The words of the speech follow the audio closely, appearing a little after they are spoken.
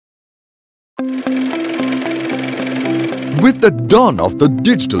With the dawn of the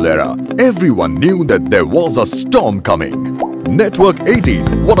digital era, everyone knew that there was a storm coming. Network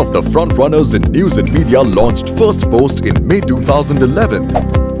 18, one of the frontrunners in news and media, launched Firstpost in May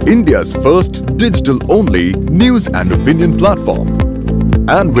 2011, India's first digital-only news and opinion platform.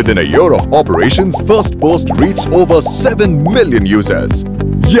 And within a year of operations, Firstpost reached over 7 million users.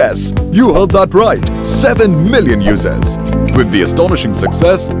 Yes, you heard that right, 7 million users. With the astonishing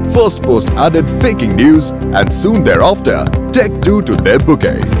success, Firstpost added faking news and soon thereafter, Tech 2 to their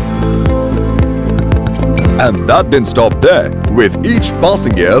bouquet. And that didn't stop there. With each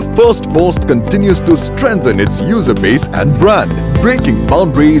passing year, Firstpost continues to strengthen its user base and brand, breaking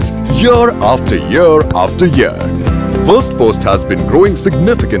boundaries year after year after year. Firstpost has been growing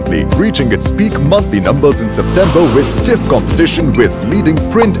significantly, reaching its peak monthly numbers in September with stiff competition with leading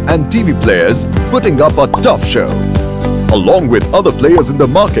print and TV players putting up a tough show. Along with other players in the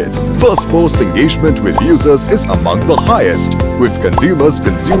market, Firstpost's engagement with users is among the highest, with consumers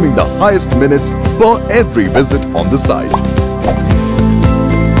consuming the highest minutes per every visit on the site.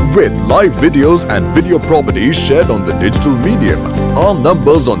 With live videos and video properties shared on the digital medium, our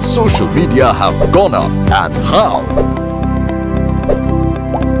numbers on social media have gone up. And how?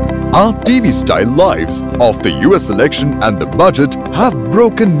 Our TV-style lives of the US election and the budget have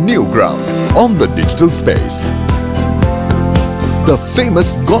broken new ground on the digital space. The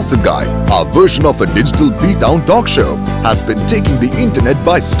famous Gossip Guy, our version of a digital beat-down talk show, has been taking the internet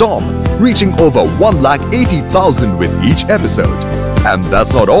by storm, reaching over 180,000 with each episode. And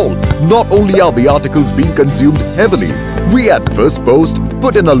that's not all. Not only are the articles being consumed heavily, we at Firstpost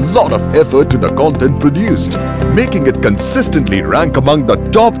put in a lot of effort to the content produced, making it consistently rank among the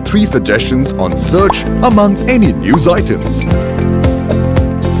top 3 suggestions on search among any news items.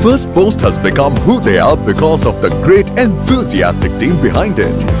 Firstpost has become who they are because of the great enthusiastic team behind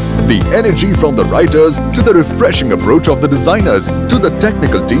it. The energy from the writers to the refreshing approach of the designers to the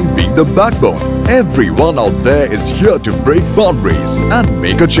technical team being the backbone. Everyone out there is here to break boundaries and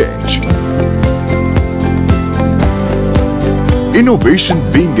make a change.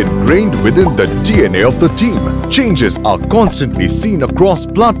 Innovation being ingrained within the DNA of the team, changes are constantly seen across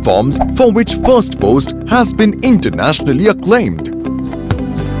platforms for which Firstpost has been internationally acclaimed.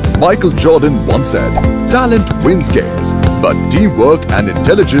 Michael Jordan once said, "Talent wins games, but teamwork and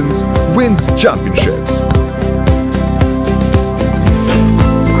intelligence wins championships."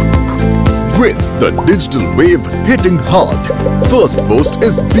 With the digital wave hitting hard, Firstpost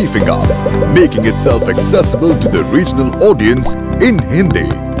is beefing up, making itself accessible to the regional audience in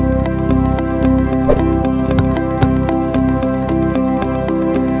Hindi.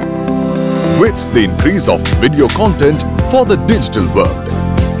 With the increase of video content for the digital world,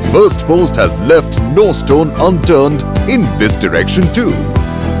 Firstpost has left no stone unturned in this direction too.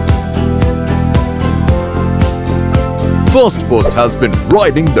 Firstpost has been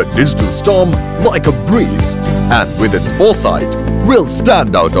riding the digital storm like a breeze, and with its foresight, will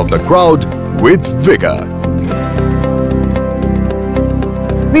stand out of the crowd with vigor.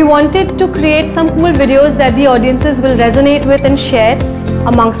 We wanted to create some cool videos that the audiences will resonate with and share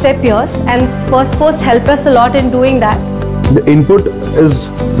amongst their peers, and Firstpost helped us a lot in doing that. The input is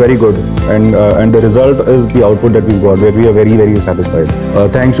very good, and the result is the output that we've got, where we are very, very satisfied.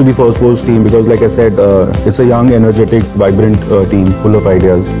 Thanks to the Firstpost team, because like I said, it's a young, energetic, vibrant team full of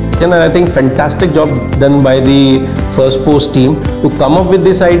ideas. And I think fantastic job done by the Firstpost team to come up with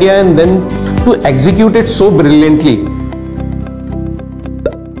this idea and then to execute it so brilliantly.